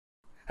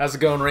How's it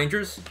going,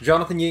 Rangers?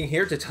 Jonathan Ying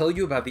here to tell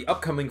you about the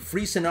upcoming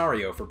free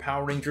scenario for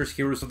Power Rangers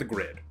Heroes of the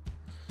Grid.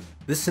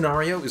 This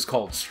scenario is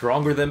called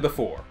Stronger Than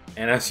Before,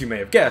 and as you may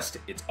have guessed,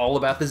 it's all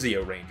about the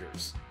Zeo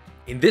Rangers.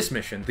 In this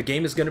mission, the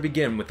game is going to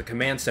begin with the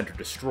command center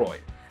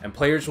destroyed, and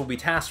players will be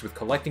tasked with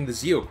collecting the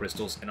Zeo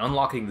Crystals and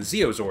unlocking the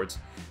Zeo Zords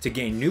to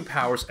gain new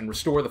powers and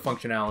restore the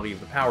functionality of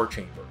the power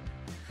chamber.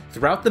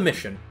 Throughout the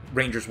mission,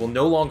 Rangers will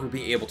no longer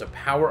be able to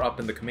power up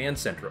in the command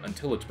center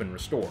until it's been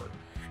restored,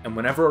 and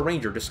whenever a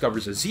Ranger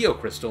discovers a Zeo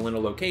Crystal in a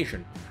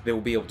location, they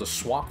will be able to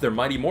swap their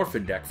Mighty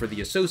Morphin deck for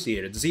the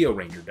associated Zeo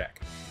Ranger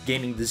deck,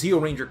 gaining the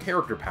Zeo Ranger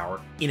character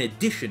power in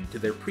addition to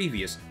their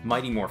previous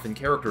Mighty Morphin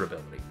character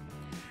ability.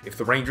 If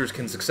the Rangers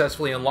can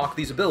successfully unlock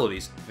these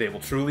abilities, they will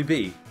truly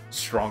be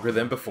stronger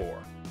than before.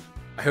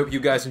 I hope you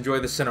guys enjoy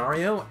this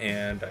scenario,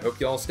 and I hope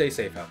you all stay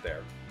safe out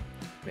there.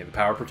 May the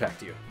power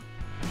protect you.